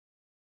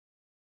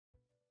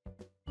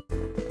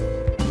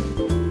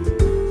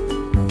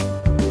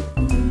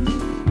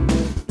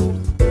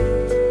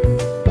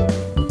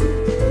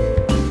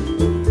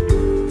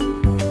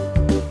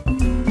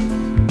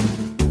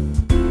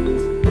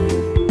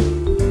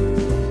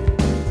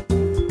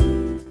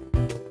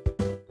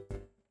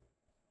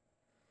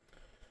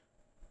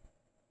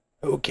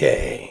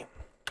Okay,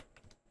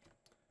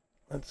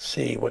 let's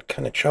see what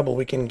kind of trouble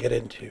we can get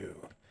into.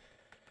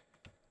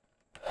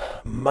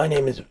 My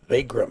name is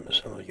Vaygrim.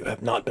 Some of you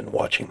have not been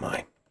watching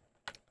my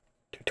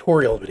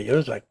tutorial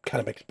videos. I kind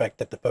of expect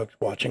that the folks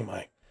watching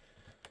my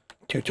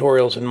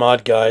tutorials and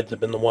mod guides have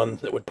been the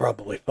ones that would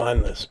probably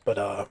find this,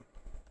 but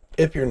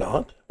if you're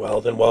not, well,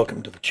 then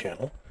welcome to the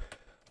channel.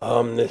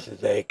 This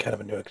is a kind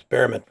of a new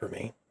experiment for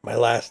me. My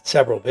last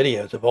several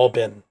videos have all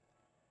been...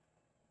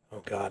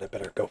 Oh god, I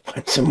better go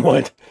find some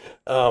wood.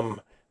 My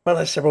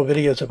last several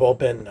videos have all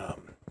been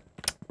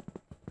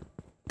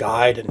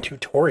guide and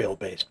tutorial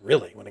based,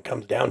 really, when it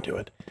comes down to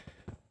it.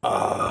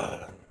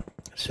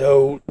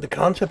 So the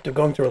concept of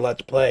going through a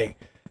Let's Play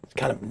is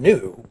kind of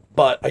new,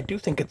 but I do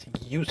think it's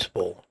a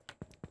useful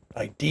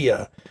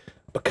idea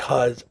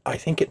because I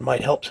think it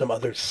might help some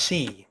others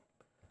see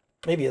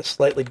maybe a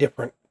slightly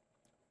different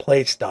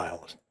play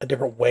style, a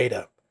different way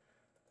to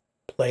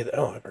play the...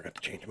 Oh, I forgot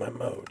to change my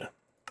mode.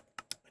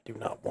 Do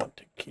not want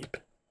to keep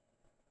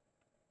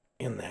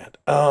in that.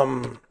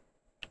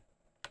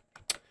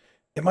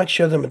 It might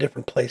show them a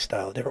different play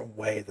style, a different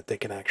way that they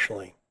can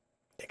actually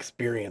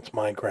experience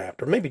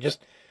Minecraft, or maybe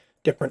just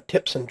different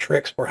tips and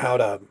tricks for how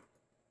to,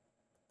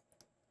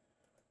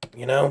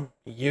 you know,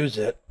 use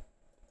it,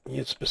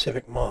 use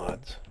specific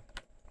mods,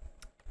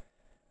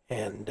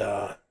 and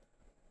just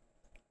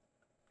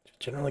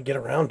generally get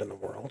around in the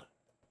world.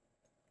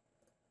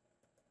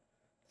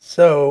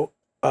 So,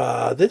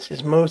 this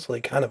is mostly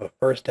kind of a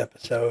first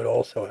episode,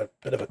 also a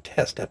bit of a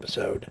test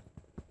episode.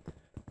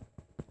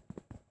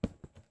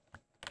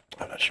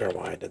 I'm not sure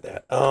why I did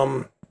that.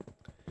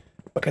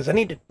 Because I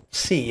need to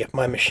see if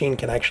my machine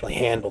can actually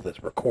handle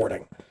this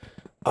recording.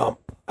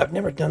 I've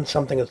never done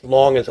something as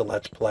long as a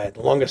Let's Play.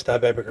 The longest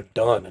I've ever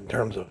done in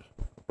terms of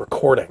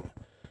recording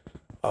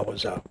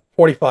was a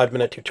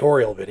 45-minute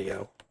tutorial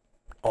video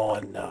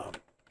on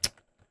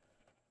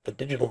the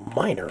digital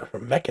miner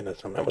from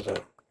Mekanism. That was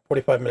a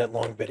 45-minute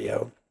long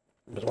video.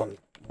 It was one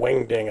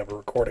wing ding of a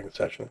recording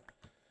session.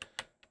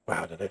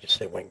 Wow, did I just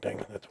say wing ding?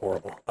 That's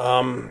horrible.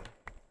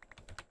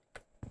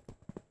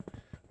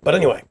 But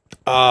anyway,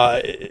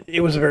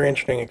 it was a very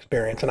interesting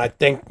experience, and I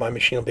think my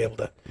machine will be able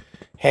to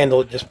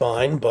handle it just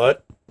fine,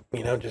 but,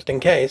 you know, just in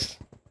case,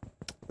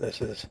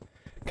 this is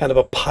kind of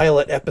a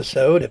pilot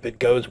episode. If it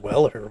goes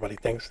well, if everybody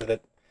thinks that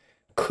it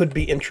could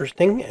be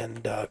interesting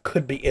and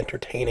could be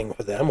entertaining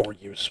for them, or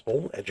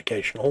useful,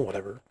 educational,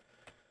 whatever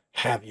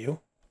have you,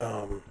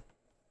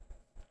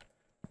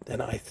 then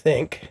I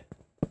think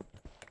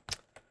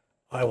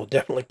I will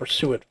definitely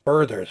pursue it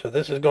further. So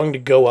this is going to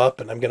go up,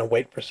 and I'm going to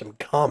wait for some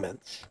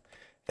comments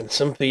and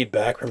some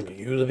feedback from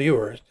you, the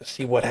viewers, to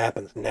see what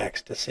happens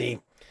next, to see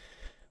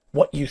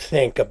what you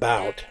think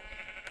about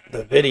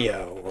the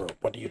video, or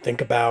what do you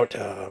think about...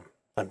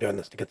 I'm doing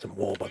this to get some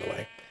wool, by the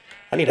way.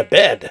 I need a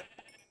bed.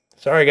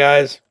 Sorry,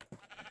 guys.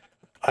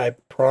 I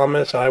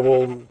promise I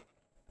will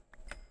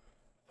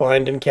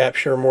find and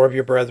capture more of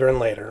your brethren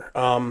later.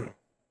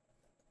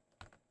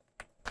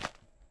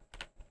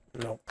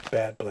 Nope,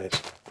 bad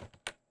place.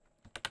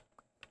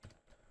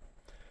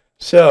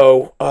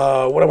 So,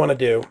 what I wanted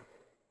to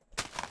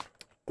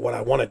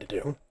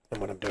do, and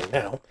what I'm doing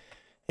now,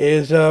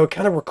 is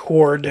kind of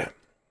record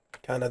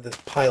kind of this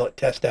pilot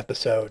test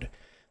episode.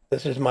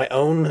 This is my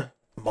own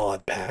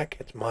mod pack.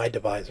 It's my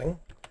devising.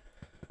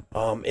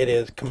 It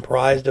is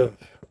comprised of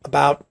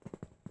about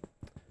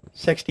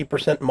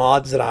 60%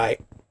 mods that I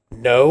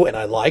know and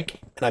I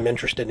like and I'm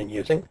interested in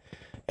using,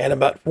 and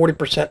about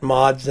 40%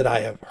 mods that I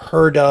have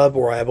heard of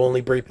or I have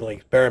only briefly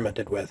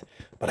experimented with,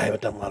 but I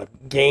haven't done a lot of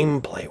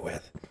gameplay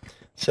with.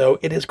 So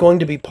it is going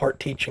to be part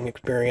teaching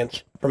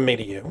experience from me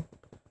to you,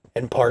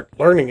 and part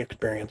learning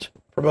experience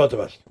for both of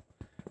us.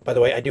 By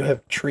the way, I do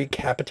have Tree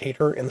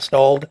Capitator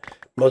installed,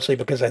 mostly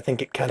because I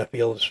think it kind of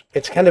feels,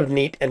 it's kind of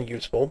neat and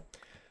useful.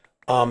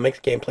 Makes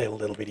gameplay a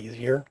little bit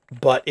easier,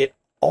 but it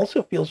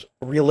also feels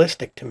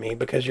realistic to me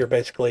because you're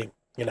basically,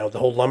 you know, the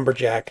whole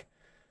lumberjack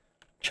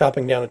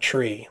chopping down a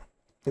tree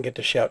and get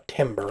to shout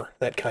timber,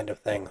 that kind of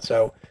thing.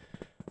 So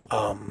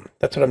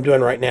that's what I'm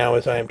doing right now,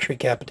 is I am tree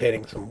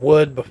capitating some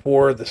wood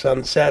before the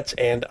sun sets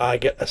and I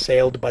get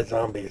assailed by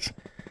zombies.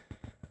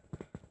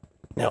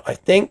 Now, I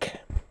think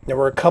there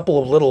were a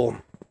couple of little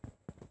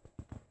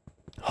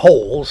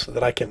holes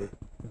that I can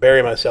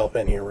bury myself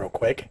in here real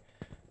quick.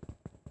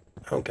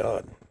 Oh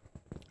god.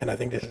 And I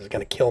think this is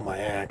going to kill my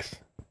axe.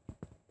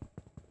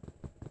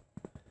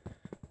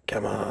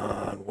 Come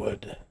on,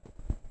 wood.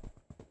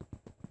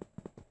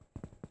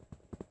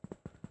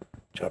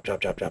 Chop,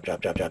 chop, chop, chop,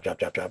 chop, chop, chop, chop,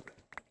 chop, chop.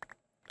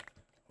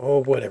 Oh,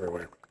 wood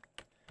everywhere.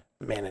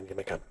 Man, I need to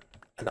make an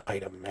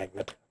item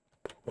magnet.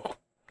 Oh.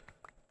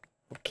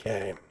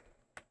 Okay.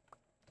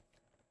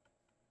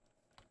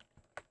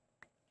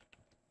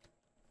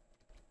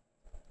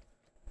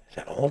 Is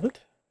that all of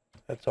it?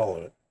 That's all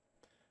of it.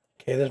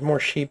 Okay, there's more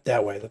sheep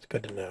that way. That's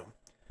good to know.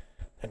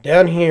 Now,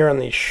 down here on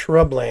these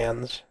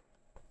shrublands,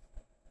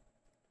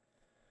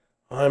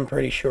 I'm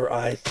pretty sure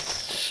I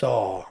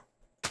saw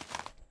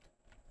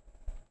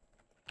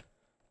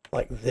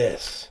like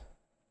this.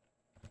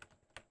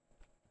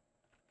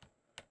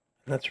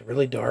 That's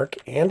really dark,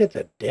 and it's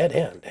a dead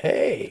end.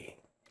 Hey!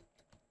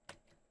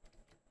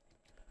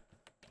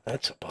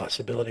 That's a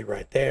possibility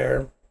right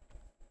there.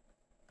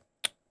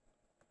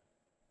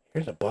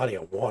 Here's a body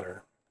of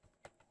water.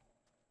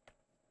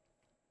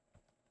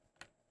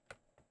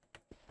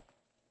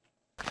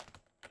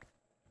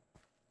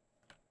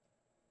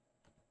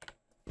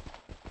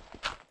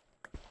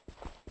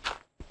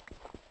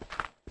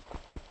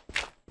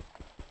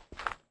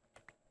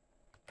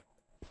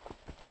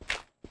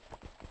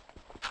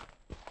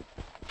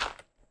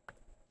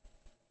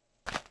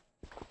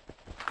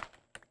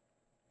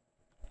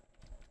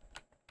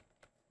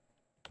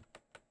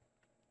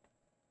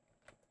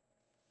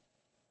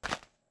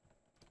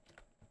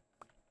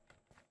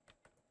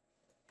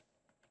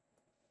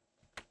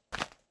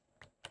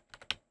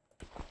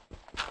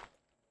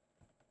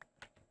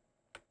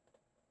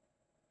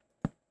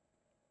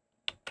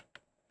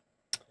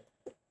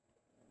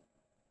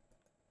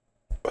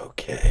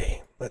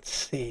 Okay, let's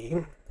see.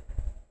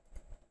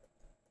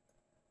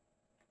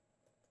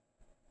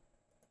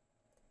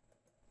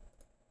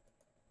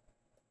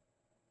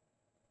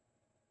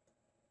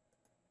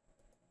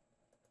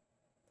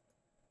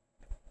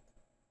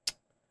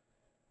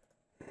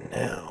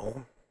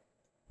 Now,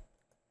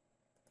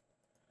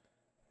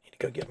 need to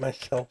go get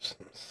myself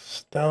some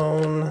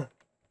stone.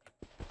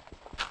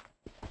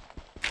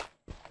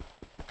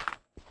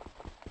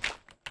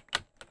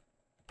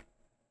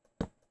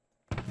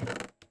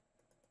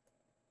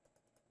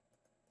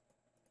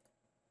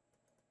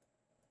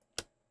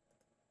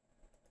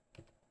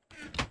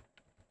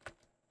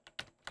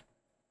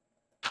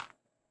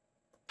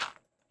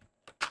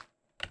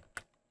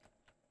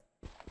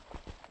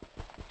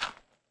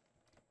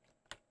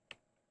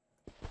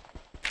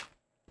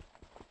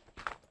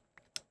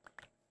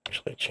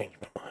 Actually, I changed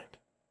my mind.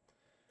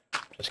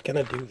 I'm just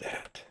gonna do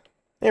that.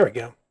 There we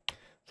go.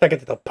 So I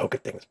get to poke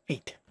at things'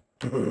 feet.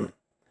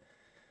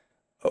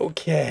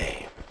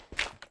 Okay.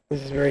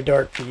 This is very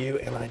dark for you,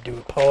 and I do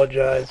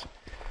apologize.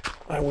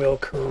 I will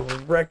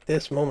correct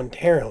this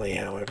momentarily,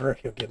 however,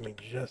 if you'll give me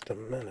just a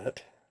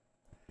minute.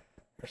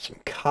 There's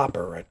some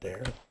copper right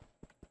there.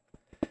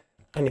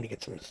 I need to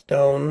get some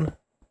stone.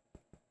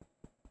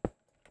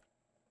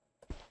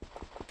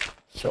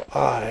 So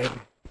I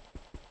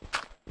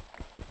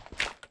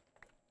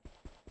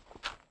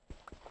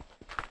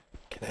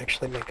can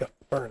actually make a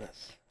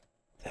furnace.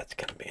 That's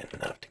going to be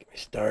enough to get me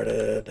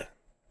started.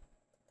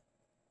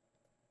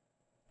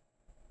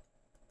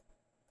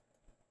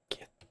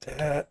 Get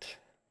that.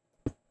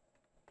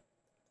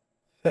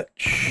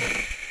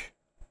 Fetch.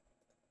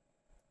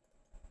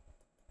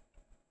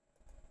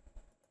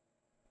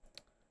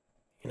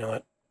 You know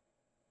what?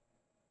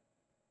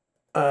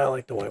 I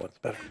like the white ones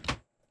better.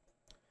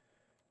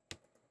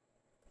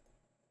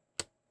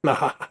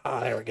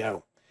 There we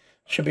go.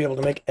 Should be able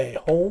to make a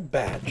whole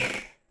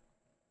batch.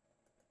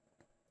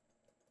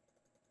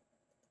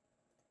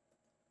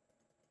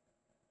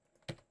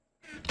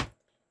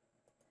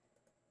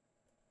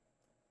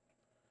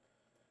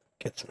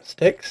 Get some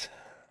sticks.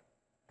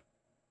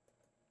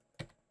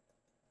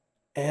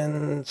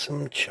 And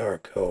some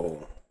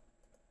charcoal.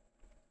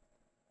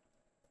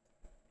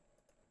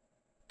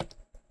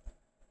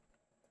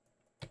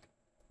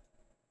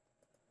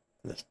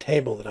 This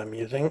table that I'm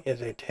using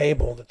is a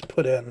table that's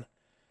put in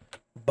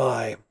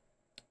by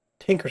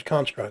Tinker's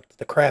Construct,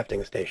 the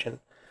crafting station.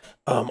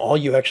 All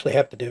you actually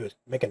have to do is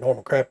make a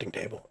normal crafting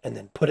table and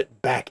then put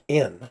it back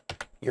in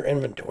your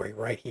inventory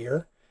right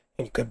here.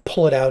 And you can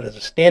pull it out as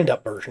a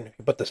stand-up version. If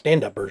you put the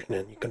stand-up version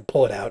in, you can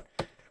pull it out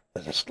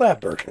as a slab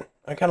version.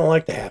 I kind of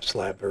like the half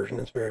slab version.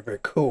 It's very, very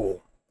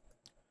cool.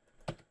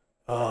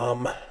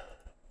 I'm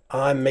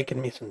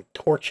making me some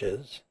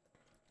torches.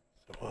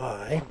 So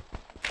I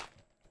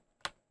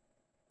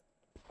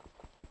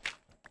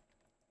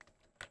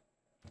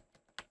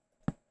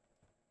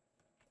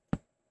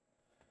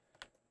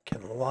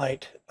can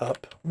light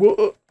up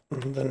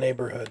the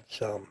neighborhood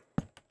some.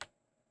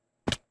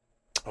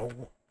 Oh,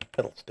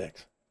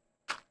 fiddlesticks.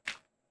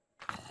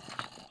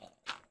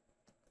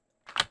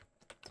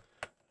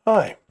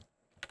 Hi.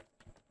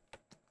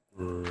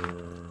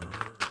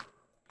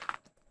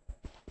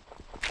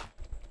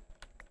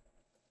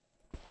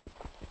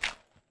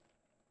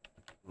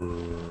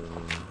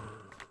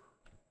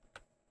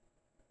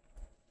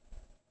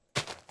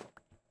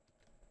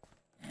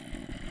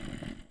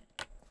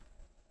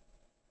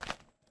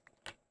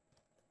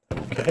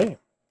 Okay.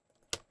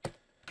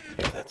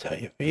 If that's how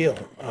you feel.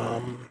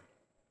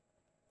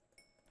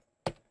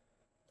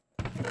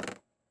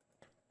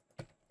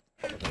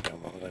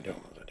 What was I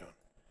doing?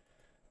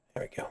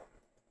 There we go.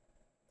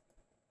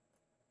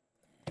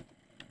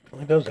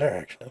 Only goes there,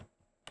 actually.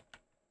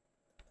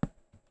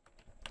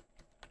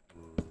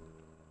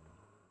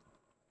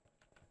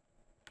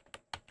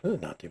 This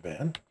is not too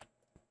bad.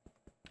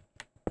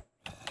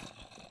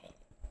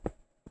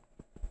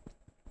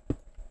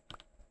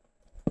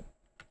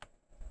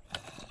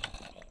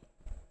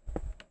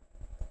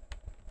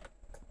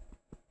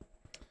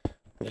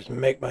 Just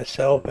make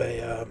myself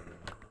a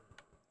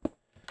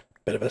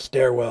bit of a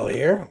stairwell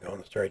here,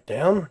 going straight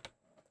down.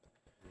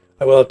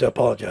 I will have to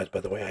apologize, by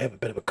the way. I have a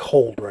bit of a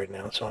cold right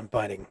now, so I'm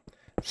fighting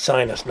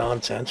sinus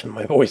nonsense, and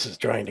my voice is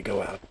trying to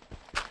go out.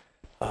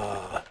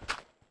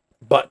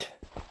 But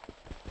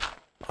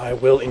I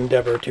will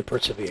endeavor to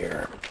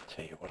persevere.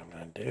 Tell you what I'm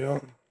going to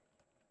do.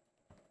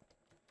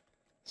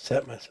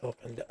 Set myself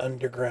into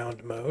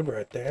underground mode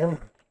right there.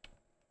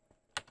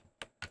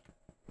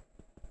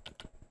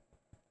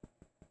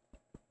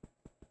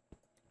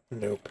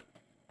 Nope.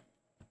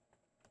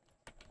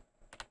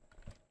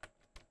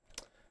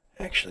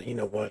 Actually, you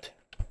know what?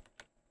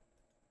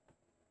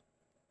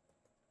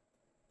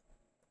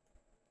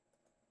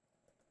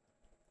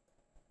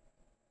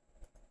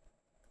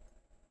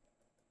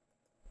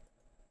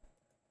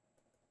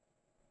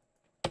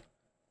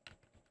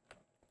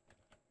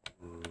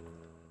 I'm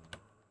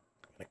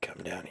gonna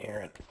come down here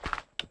and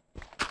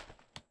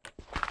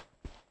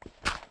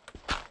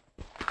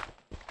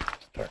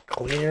start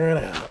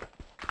clearing out.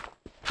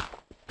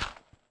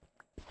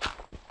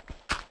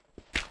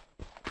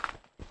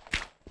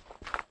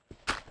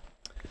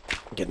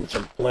 Getting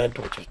some flint,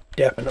 which is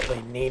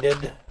definitely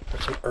needed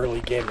for some early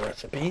game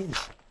recipes.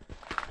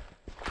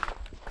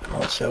 I'm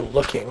also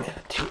looking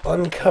to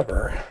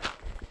uncover,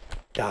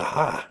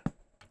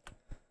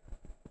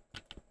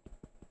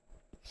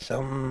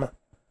 some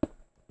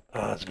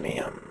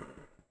osmium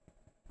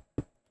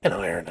and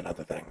iron and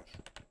other things.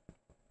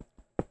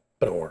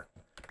 But ore.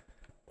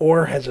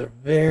 Ore has a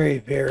very,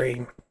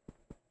 very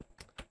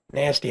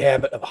nasty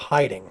habit of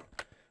hiding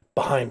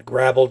behind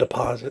gravel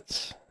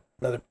deposits.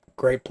 Another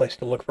great place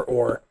to look for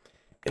ore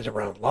is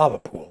around lava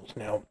pools.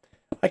 Now,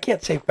 I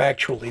can't say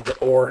factually that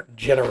ore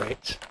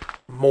generates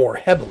more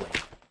heavily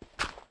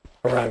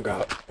around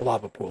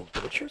lava pools,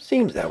 but it sure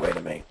seems that way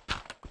to me.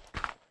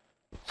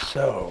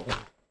 So,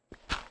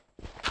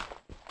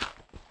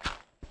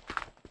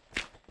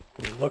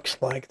 it looks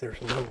like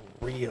there's no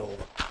real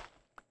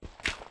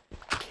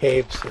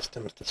cave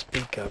systems to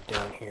speak of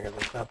down here, at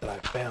least not that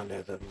I've found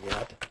as of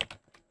yet.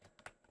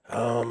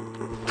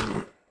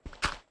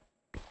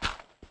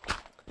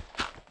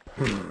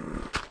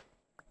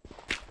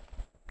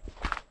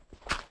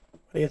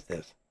 What is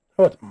this?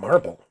 Oh, it's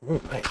marble.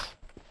 Ooh, nice.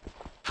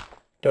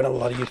 Don't have a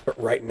lot of use for it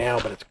right now,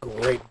 but it's a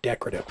great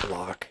decorative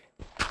block.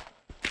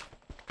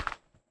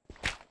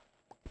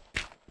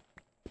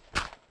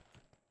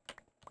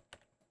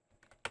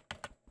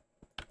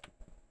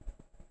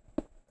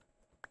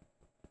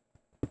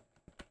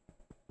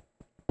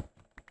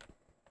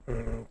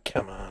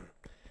 Come on.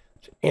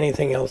 Is there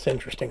anything else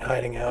interesting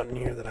hiding out in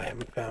here that I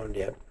haven't found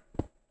yet?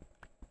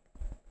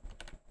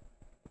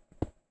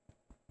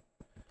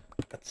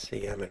 Let's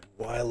see, I'm at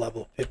Y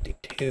level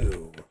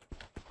 52.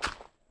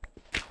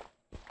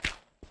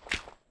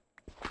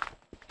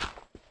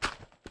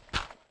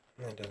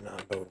 That does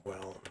not bode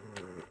well.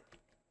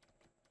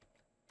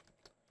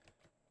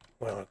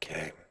 Well,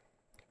 okay.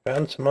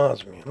 Found some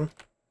osmium.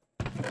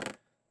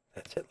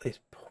 That's at least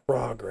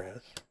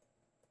progress.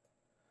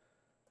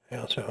 I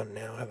also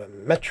now have a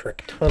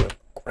metric ton of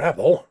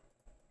gravel.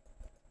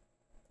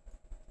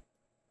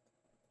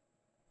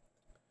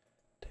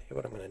 Tell you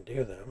what I'm going to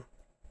do, though.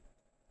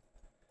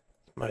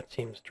 Might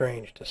seem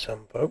strange to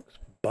some folks,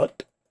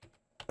 but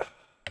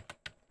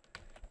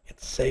it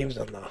saves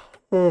on the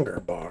hunger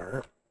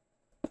bar.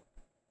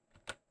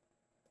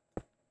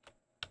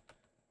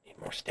 Need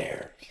more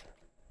stairs.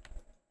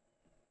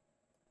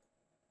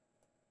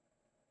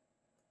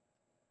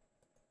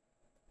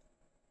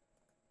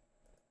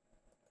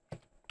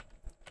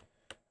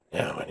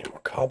 Now I need more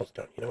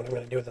cobblestone. You know what I'm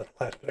going to do with that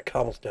last bit of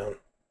cobblestone?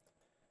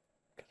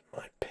 Because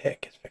my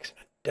pick is fixing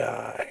to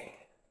die.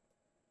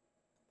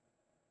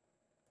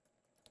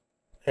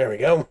 There we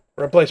go.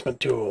 Replacement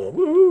tool.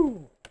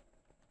 Woo!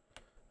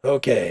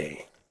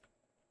 Okay.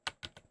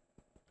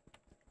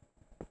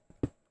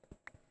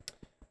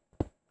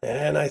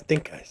 And I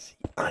think I see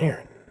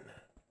iron.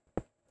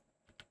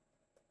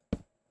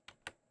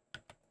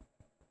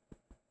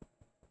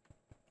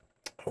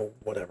 Oh,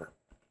 whatever.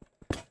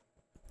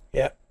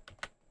 Yep.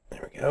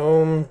 There we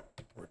go.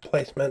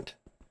 Replacement.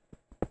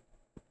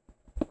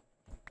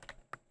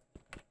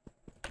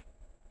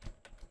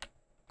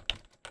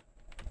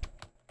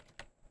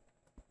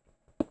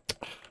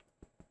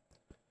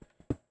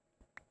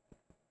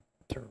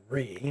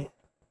 Three,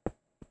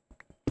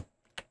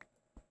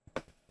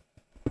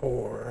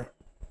 4,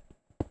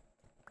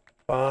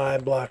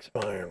 5 blocks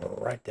of iron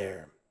right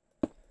there.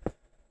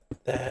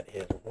 That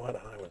is what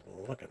I was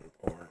looking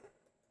for.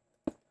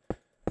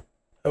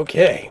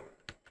 Okay.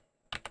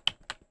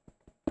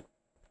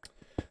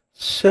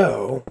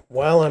 So,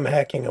 while I'm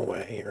hacking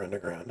away here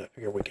underground, I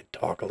figure we could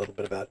talk a little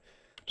bit about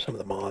some of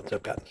the mods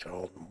I've got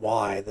installed and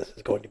why this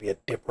is going to be a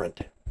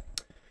different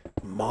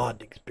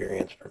mod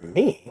experience for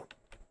me,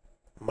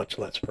 much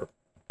less for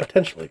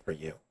potentially for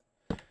you.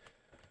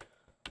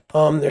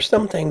 There's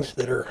some things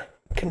that are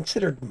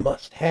considered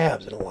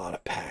must-haves in a lot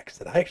of packs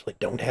that I actually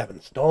don't have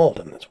installed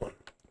in this one.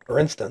 For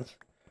instance,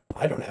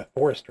 I don't have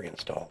forestry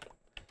installed.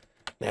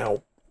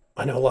 Now,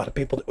 I know a lot of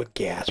people that would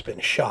gasp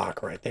in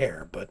shock right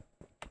there, but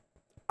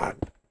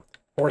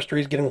forestry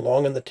is getting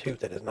long in the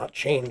tooth. It has not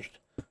changed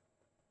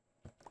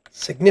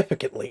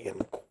significantly in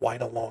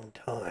quite a long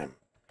time.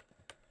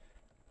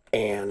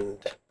 And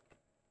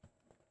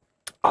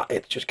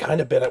it's just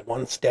kind of been at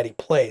one steady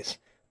place.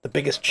 The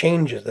biggest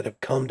changes that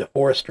have come to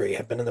forestry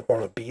have been in the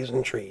form of bees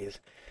and trees,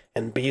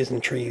 and bees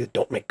and trees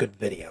don't make good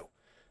video.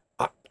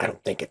 I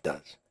don't think it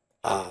does.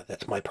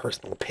 That's my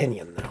personal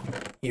opinion, though.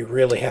 You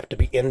really have to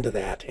be into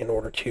that in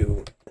order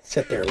to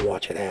sit there and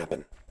watch it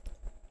happen.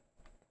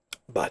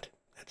 But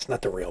that's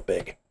not the real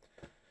big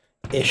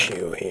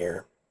issue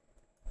here.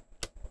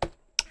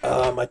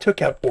 I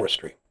took out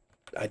forestry.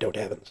 I don't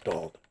have it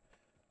installed.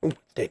 Ooh,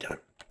 it's daytime.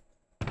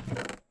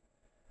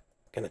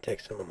 Gonna take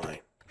some of my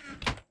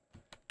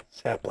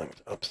saplings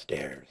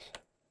upstairs.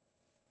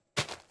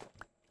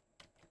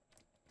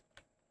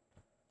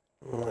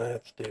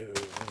 Let's do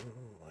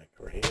like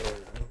over here.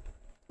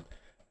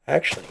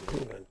 Actually, I'm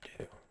gonna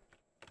do.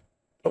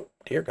 Oh,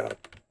 dear God.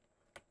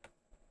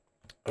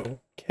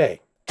 Okay.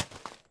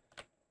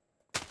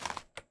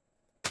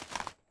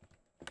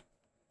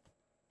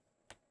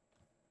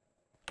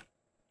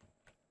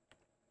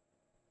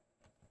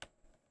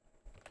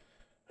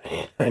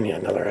 I need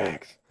another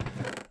axe.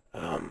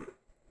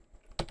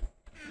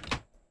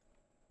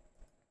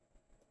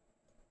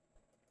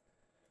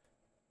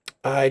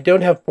 I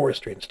don't have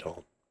forestry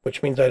installed,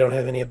 which means I don't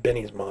have any of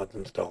Benny's mods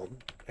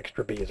installed.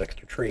 Extra bees,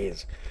 extra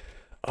trees.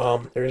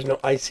 There is no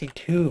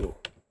IC2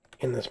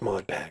 in this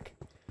mod pack.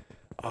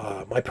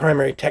 My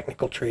primary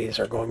technical trees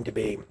are going to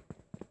be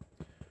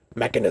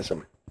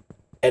Mekanism,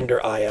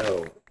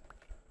 Enderio,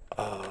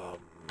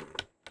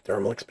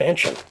 Thermal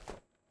Expansion.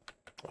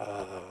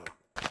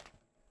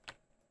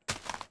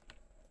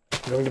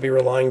 I'm going to be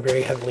relying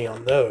very heavily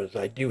on those.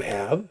 I do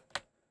have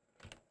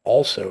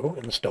also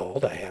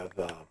installed, I have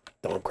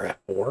Domcraft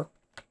 4,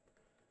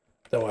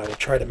 though I will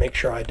try to make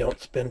sure I don't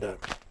spend an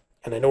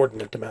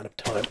inordinate amount of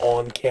time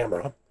on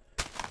camera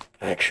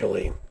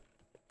actually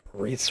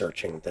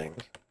researching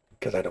things,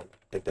 because I don't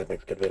think that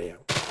makes good video.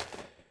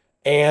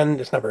 And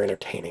it's not very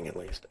entertaining, at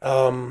least.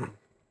 And,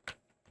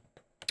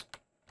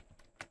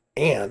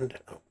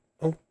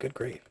 oh, good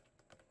grief.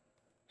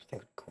 These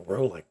things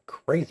grow like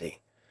crazy.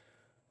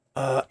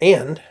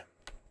 And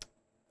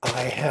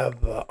I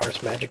have Ars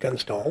Magica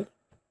installed.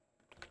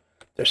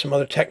 There's some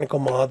other technical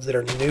mods that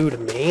are new to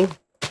me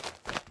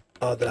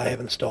that I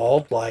have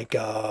installed, like,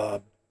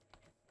 let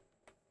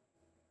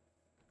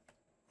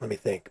me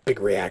think, big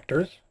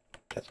reactors.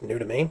 That's new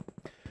to me.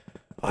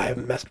 I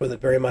haven't messed with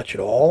it very much at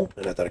all,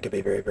 and I thought it could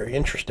be very, very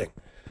interesting.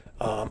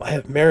 I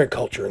have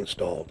Mariculture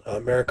installed.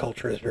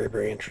 Mariculture is very,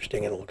 very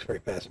interesting, and it looks very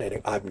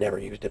fascinating. I've never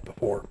used it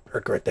before.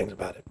 Heard great things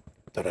about it.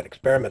 Thought I'd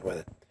experiment with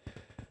it.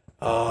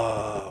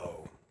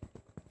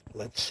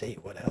 Let's see,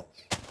 what else?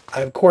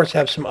 I, of course,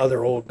 have some other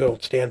good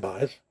old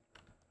standbys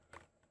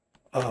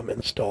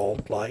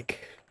installed,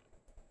 like,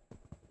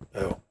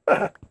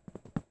 I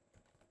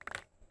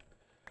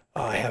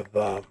have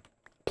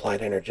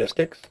Applied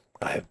Energistics.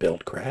 I have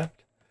Buildcraft,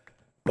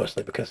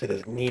 mostly because it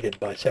is needed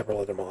by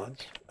several other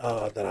mods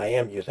that I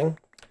am using.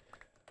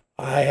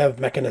 I have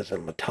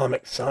Mechanism,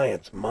 Atomic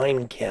Science,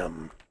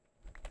 Mindchem.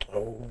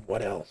 Oh,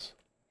 what else?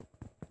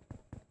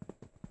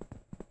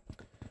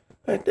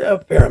 And a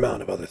fair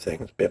amount of other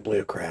things.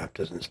 Bibliocraft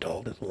is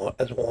installed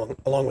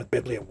along with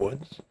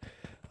Bibliowoods.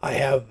 I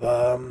have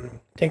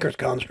Tinker's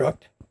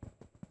Construct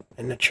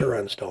and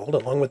Natura installed,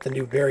 along with the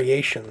new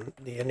variation,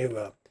 the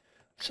new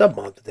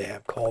submod that they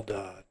have called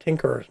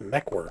Tinker's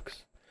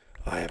Mechworks.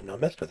 I have not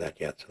messed with that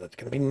yet, so that's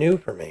going to be new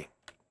for me.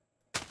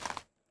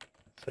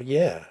 So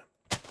yeah,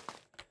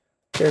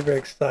 very, very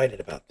excited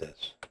about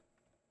this.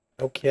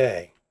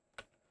 Okay,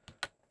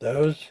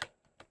 those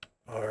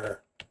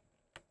are,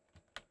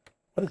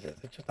 what is this?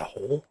 It's just a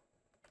hole?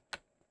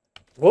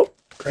 Whoop,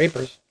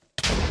 creepers.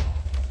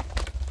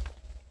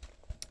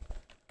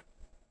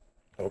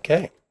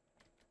 Okay.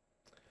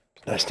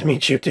 It's nice to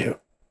meet you too.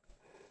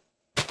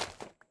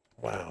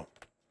 Wow.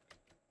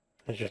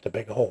 There's just a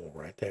big hole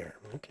right there.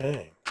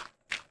 Okay.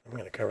 I'm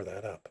going to cover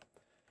that up.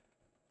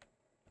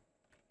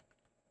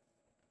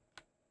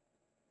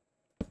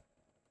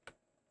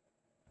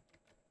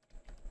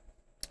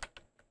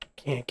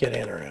 Can't get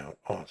in or out.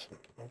 Awesome.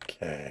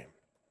 Okay.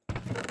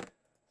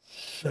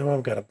 So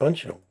I've got a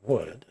bunch of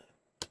wood.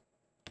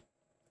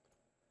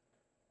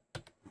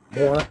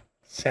 More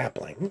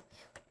saplings.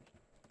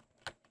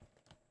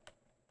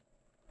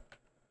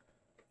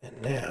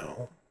 And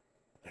now,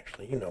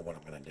 actually, you know what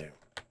I'm going to do.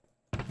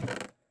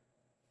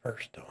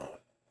 First off,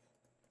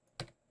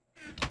 I'm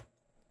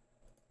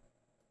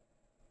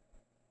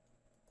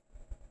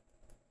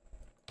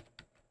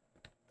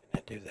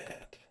going to do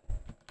that.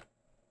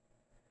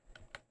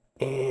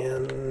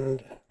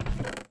 And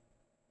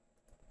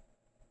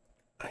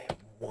I have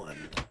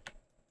one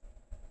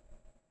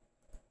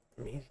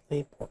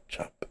measly pork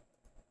chop.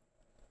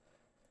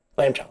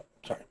 Lamb chop,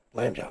 sorry,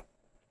 lamb chop.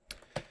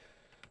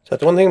 So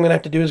that's one thing I'm going to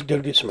have to do is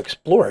go do some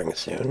exploring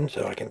soon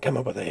so I can come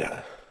up with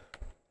a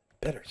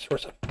better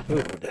source of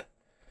food.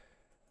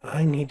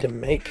 I need to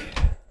make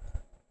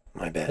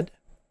my bed,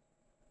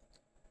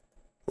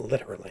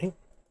 literally.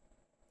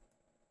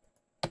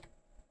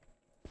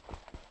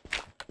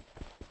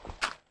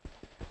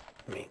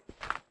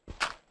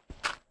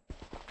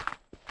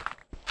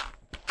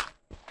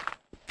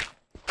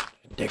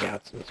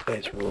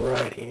 space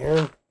right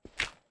here.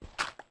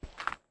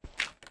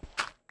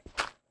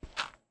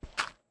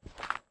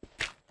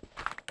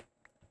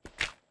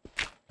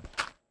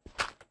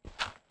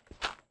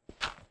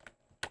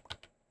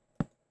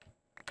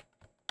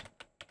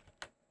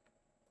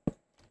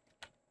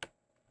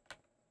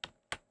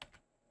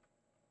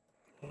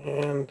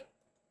 And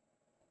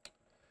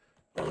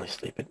only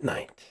sleep at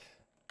night.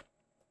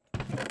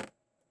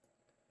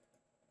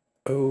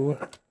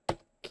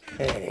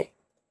 Okay.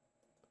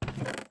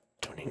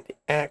 Don't need the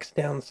axe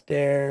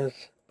downstairs,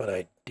 but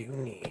I do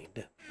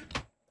need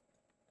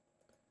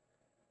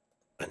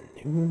a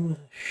new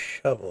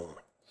shovel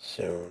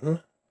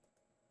soon.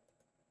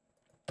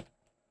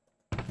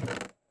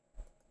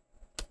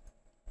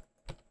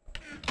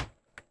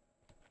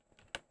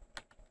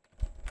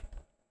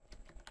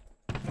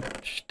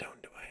 Which stone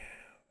do I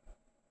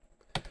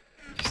have?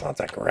 Just lots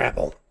of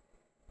gravel.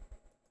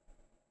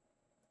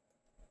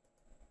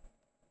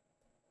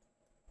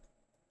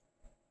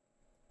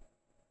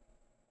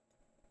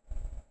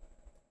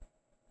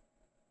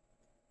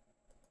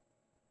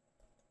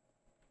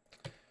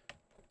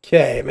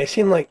 Okay, it may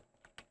seem like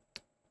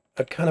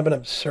a kind of an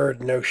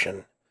absurd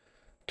notion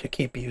to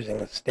keep using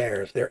the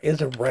stairs. There is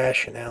a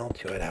rationale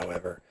to it,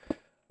 however.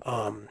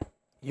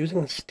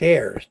 Using the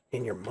stairs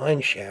in your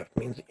mine shaft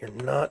means that you're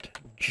not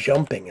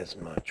jumping as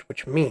much,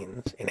 which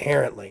means,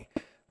 inherently,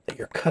 that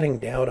you're cutting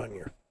down on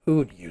your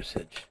food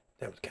usage.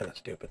 That was kind of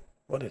stupid.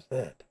 What is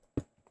that?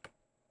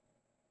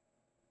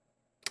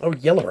 Oh,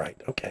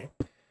 yellowite. Okay.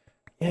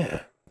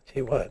 Yeah.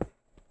 See what?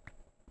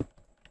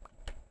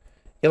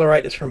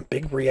 Yellowite is from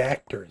big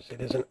reactors. It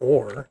is an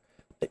ore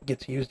that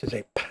gets used as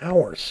a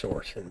power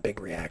source in big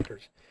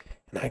reactors.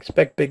 And I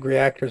expect big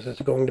reactors is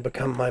going to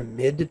become my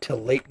mid to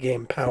late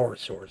game power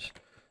source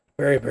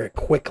very, very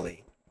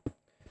quickly.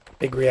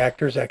 Big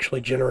reactors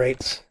actually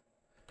generates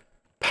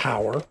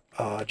power,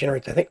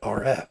 generates, I think,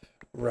 RF,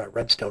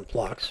 redstone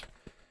flux,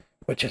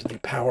 which is the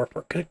power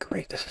for, good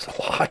grief, this is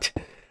a lot,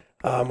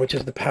 which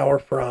is the power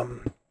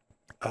from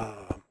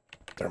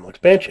thermal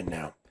expansion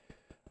now.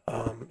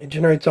 It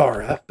generates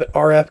RF, but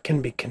RF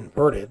can be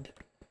converted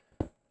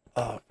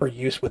for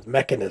use with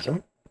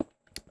Mekanism,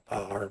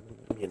 or,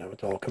 you know,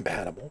 it's all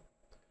compatible.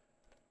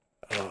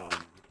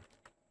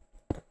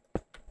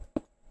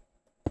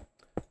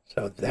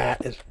 So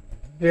that is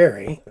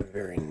very,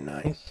 very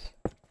nice.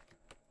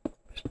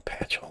 Just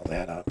patch all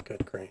that up,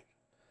 good grief.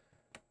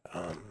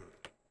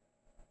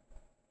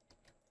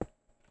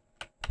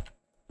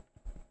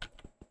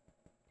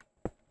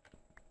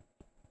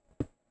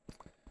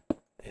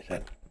 Is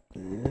that...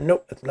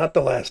 Nope, it's not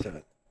the last of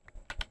it.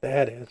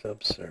 That is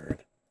absurd.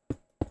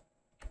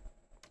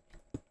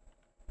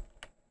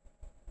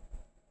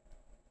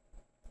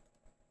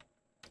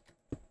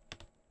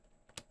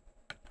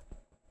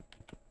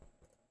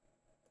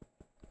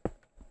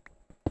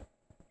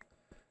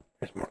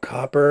 There's more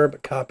copper,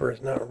 but copper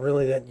is not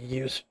really that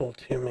useful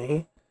to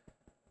me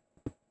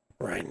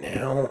right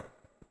now.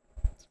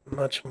 It's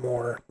much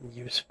more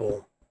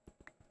useful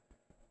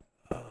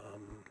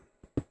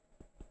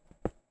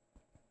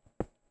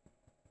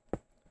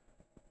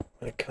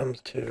when it comes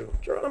to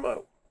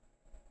Geronimo.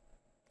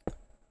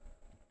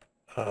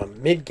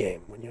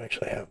 Mid-game, when you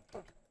actually have,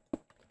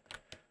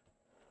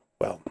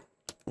 well,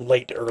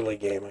 late early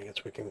game, I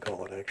guess we can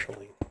call it,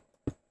 actually.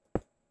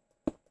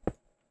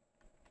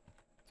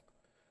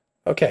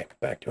 Okay,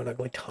 back to an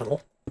ugly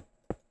tunnel.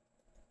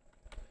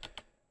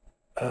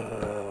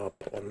 Pull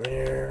in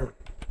there.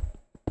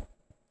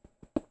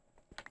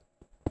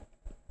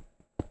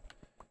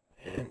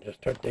 And just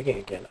start digging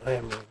again. I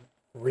am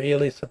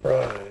really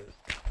surprised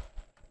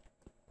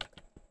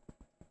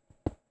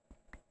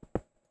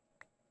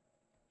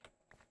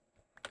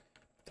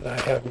that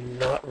I have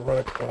not run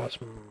across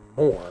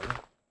more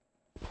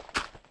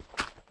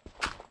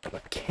of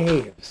a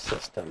cave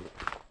system.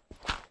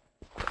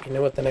 You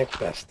know what the next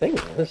best thing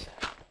is?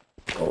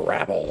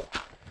 Gravel.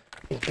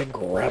 These big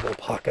gravel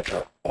pockets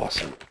are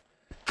awesome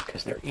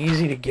because they're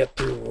easy to get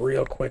through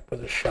real quick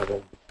with a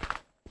shovel.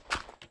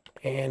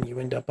 And you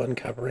end up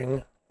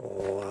uncovering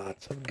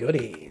lots of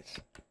goodies.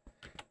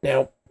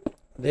 Now,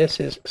 this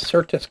is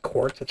Certus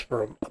quartz. It's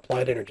from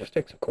Applied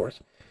Energistics, of course.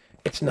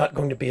 It's not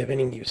going to be of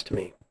any use to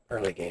me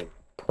early game.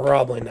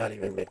 Probably not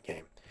even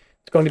mid-game.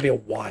 It's going to be a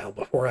while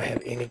before I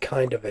have any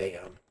kind of a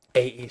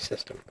AE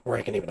system where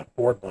I can even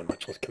afford one,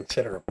 much less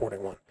consider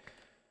affording one.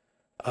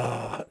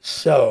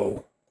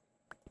 So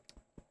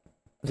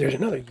there's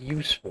another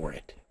use for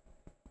it.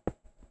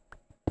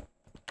 And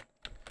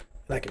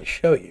I can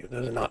show you.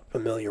 Those are not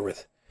familiar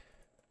with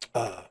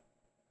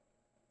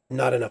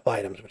not enough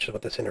items, which is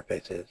what this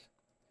interface is.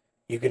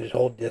 You can just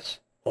hold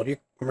your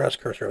mouse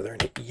cursor over there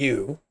and hit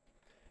U,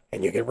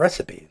 and you get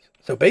recipes.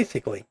 So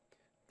basically,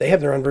 they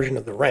have their own version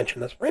of the wrench,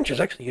 and this wrench is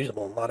actually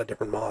usable in a lot of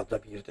different mods.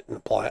 I've used it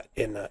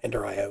in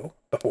Enderio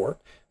before.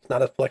 It's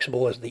not as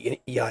flexible as the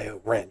EIO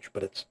wrench,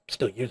 but it's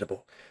still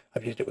usable.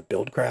 I've used it with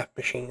Buildcraft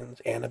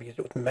machines, and I've used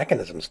it with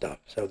Mechanism stuff.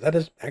 So that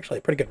is actually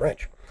a pretty good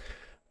wrench.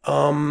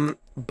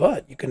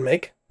 But you can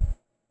make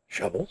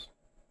shovels,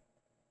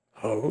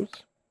 hoes,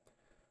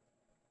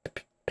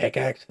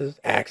 pickaxes,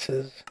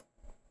 axes,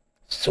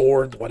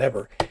 swords,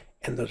 whatever.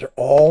 And those are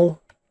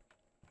all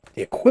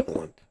the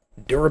equivalent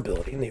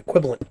durability and the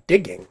equivalent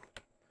digging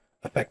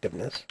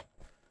effectiveness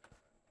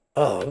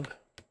of,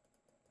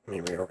 let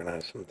me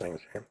reorganize some things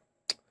here,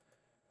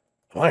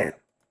 of iron.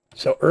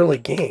 So early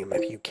game,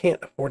 if you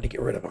can't afford to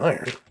get rid of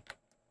iron,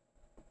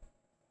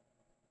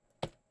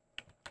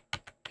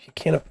 if you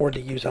can't afford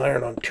to use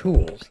iron on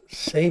tools,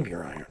 save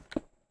your iron.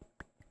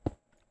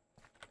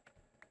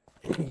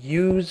 And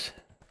use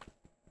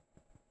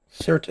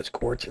Certus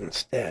quartz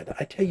instead.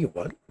 I tell you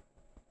what,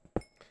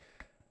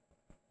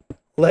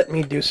 let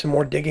me do some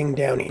more digging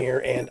down here,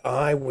 and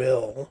I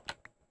will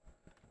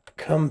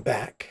come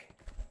back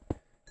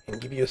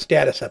and give you a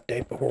status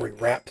update before we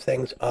wrap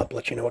things up,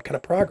 let you know what kind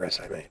of progress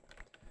I made.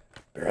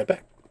 Be right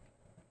back.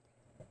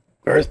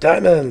 First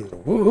diamond!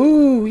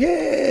 Woohoo!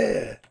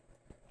 Yeah!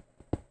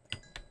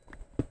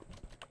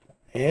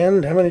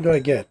 And how many do I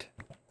get?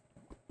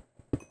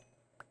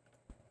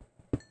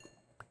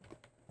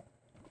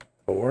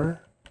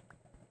 4,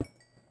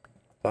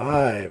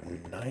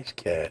 5. Nice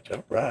catch.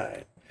 All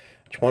right.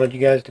 Just wanted you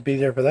guys to be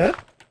there for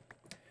that.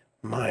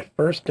 My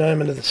first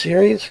diamond of the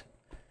series.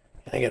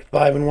 And I get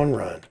 5 in one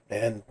run.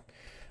 And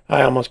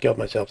I almost killed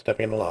myself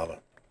stepping in the lava.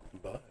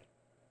 But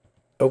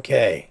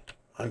okay.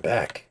 I'm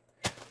back.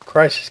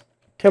 Crisis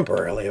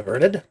temporarily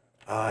averted.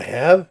 I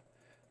have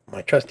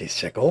my trusty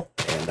sickle.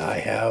 And I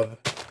have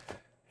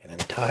an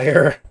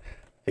entire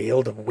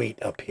field of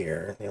wheat up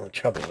here. The only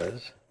trouble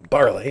is,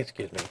 barley,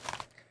 excuse me,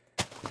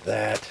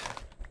 that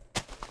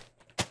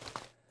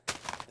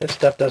this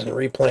stuff doesn't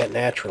replant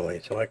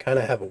naturally, so I kind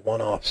of have a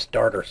one-off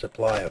starter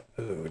supply of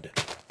food.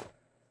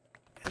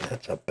 And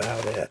that's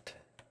about it.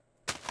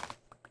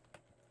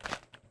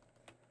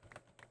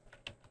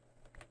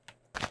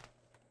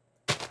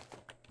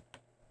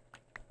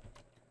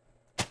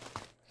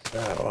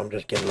 So I'm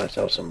just getting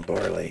myself some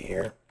barley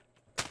here.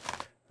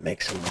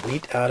 Make some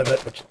wheat out of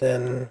it, which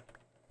then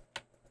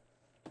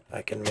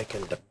I can make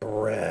into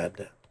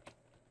bread.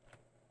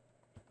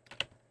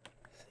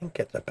 I think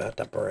it's about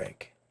to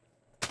break.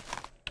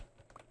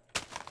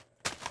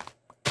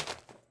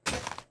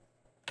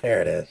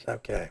 There it is.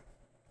 Okay.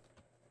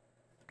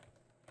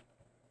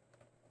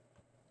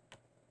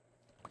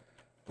 I'm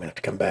going to have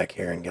to come back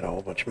here and get a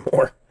whole bunch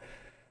more.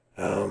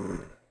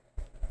 I'm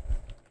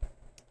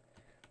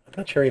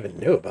not sure I even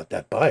knew about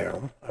that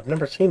biome. I've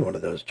never seen one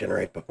of those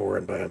generate before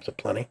in Biomes of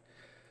Plenty.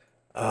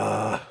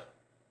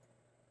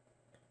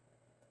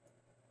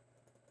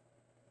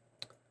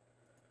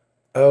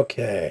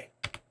 Okay.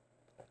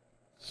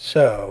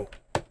 So,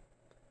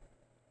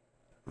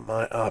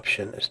 my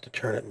option is to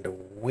turn it into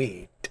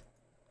wheat.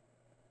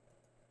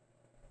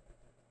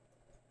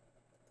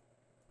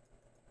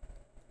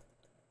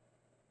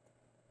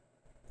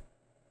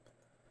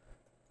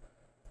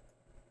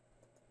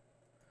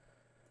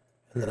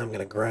 And then I'm going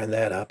to grind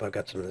that up. I've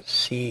got some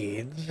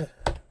seeds.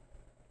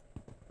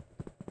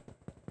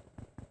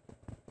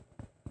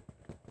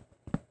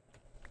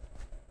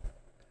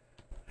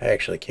 I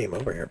actually came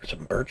over here for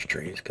some birch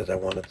trees because I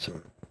wanted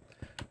some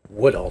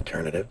wood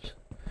alternatives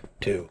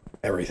to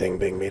everything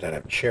being made out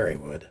of cherry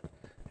wood.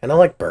 And I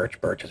like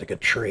birch. Birch is a good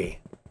tree.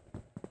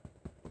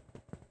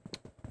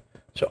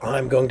 So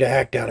I'm going to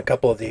hack down a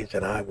couple of these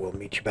and I will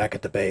meet you back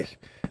at the base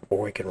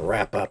where we can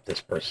wrap up this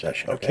first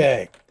session.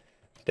 Okay.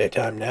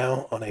 Daytime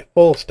now on a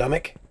full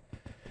stomach.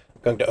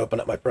 I'm going to open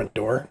up my front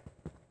door.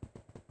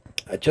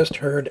 I just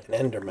heard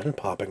an Enderman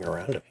popping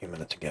around a few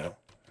minutes ago.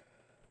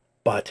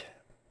 But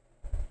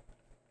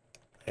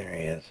there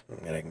he is. I'm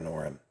going to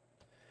ignore him.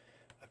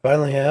 I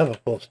finally have a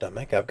full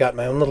stomach. I've got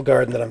my own little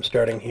garden that I'm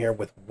starting here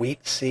with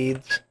wheat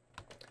seeds.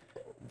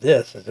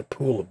 This is a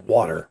pool of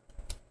water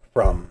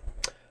from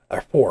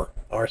for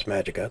Ars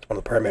Magica. It's one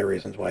of the primary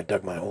reasons why I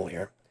dug my hole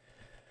here.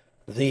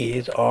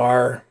 These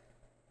are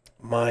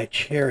my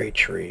cherry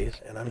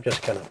trees, and I'm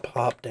just going to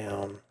pop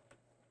down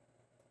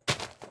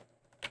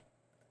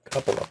a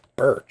couple of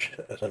birch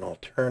as an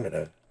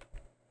alternative.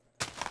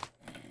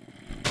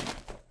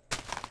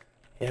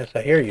 Yes,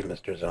 I hear you,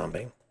 Mr.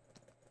 Zombie.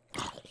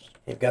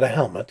 You've got a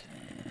helmet.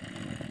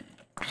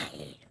 Where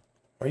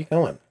are you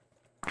going?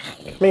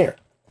 Come here.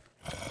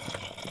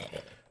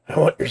 I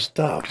want your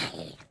stuff.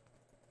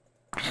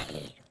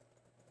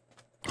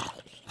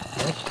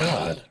 Oh,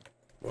 God.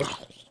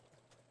 Whoops.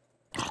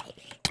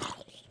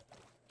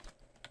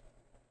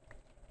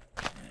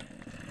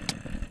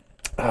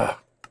 Ah.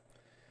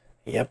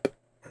 Yep.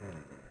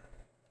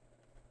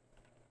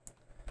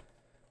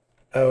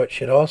 Oh, it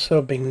should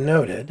also be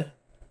noted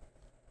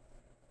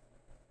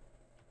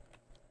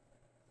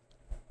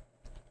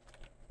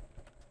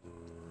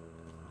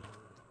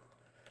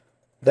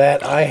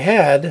that I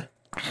had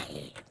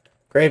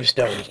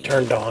gravestones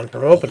turned on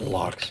from open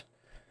blocks.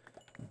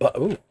 But,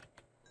 ooh.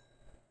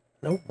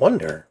 No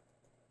wonder.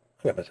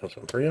 I got myself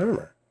some free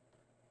armor.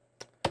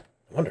 No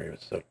wonder he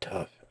was so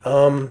tough.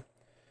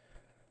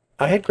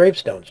 I had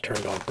gravestones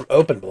turned on from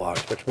open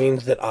blocks, which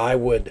means that I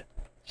would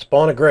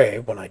spawn a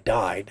grave when I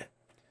died,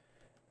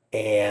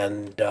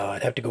 and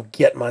I'd have to go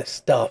get my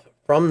stuff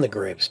from the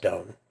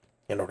gravestone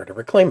in order to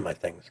reclaim my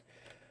things.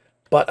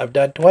 but I've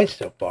died twice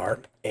so far,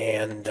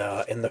 and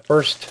in the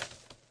first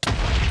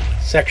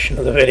section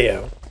of the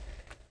video,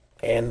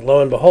 and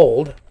lo and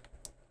behold,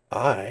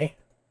 I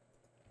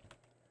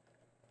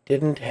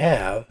didn't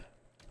have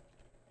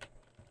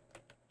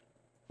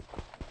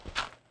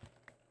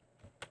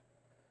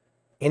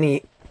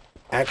any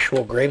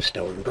actual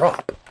gravestone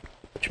drop,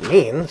 which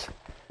means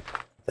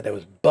that it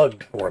was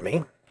bugged for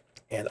me,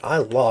 and I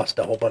lost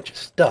a whole bunch of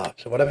stuff.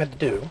 So what I've had to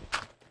do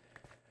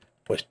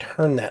was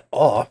turn that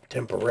off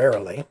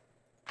temporarily.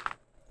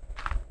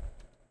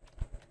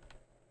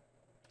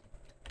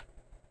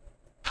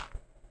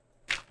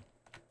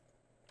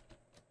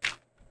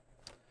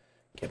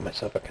 Give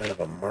myself a kind of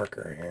a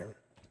marker here.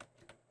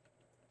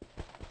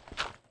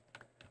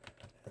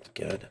 That's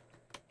good.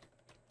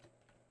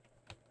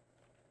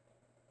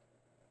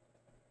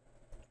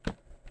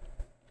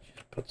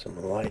 Just put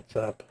some lights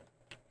up.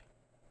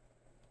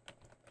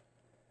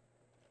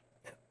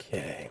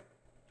 Okay.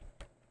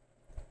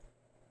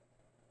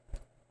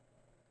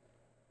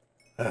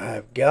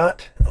 I've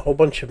got a whole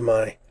bunch of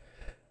my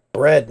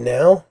bread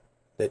now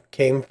that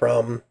came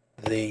from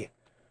the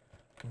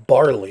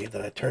barley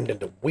that I turned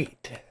into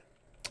wheat.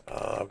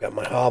 I've got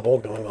my hovel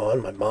going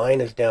on. My mine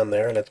is down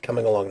there, and it's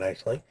coming along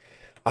nicely.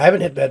 I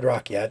haven't hit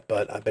bedrock yet,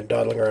 but I've been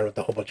dawdling around with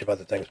a whole bunch of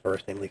other things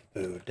first, namely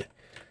food.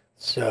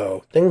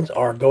 So things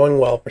are going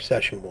well for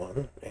session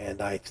 1,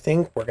 and I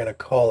think we're going to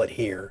call it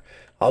here.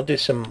 I'll do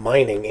some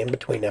mining in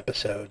between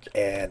episodes,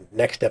 and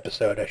next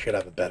episode I should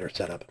have a better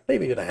setup,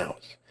 maybe even a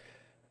house.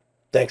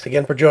 Thanks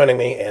again for joining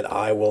me, and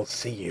I will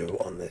see you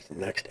on this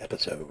next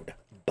episode.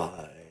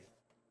 Bye.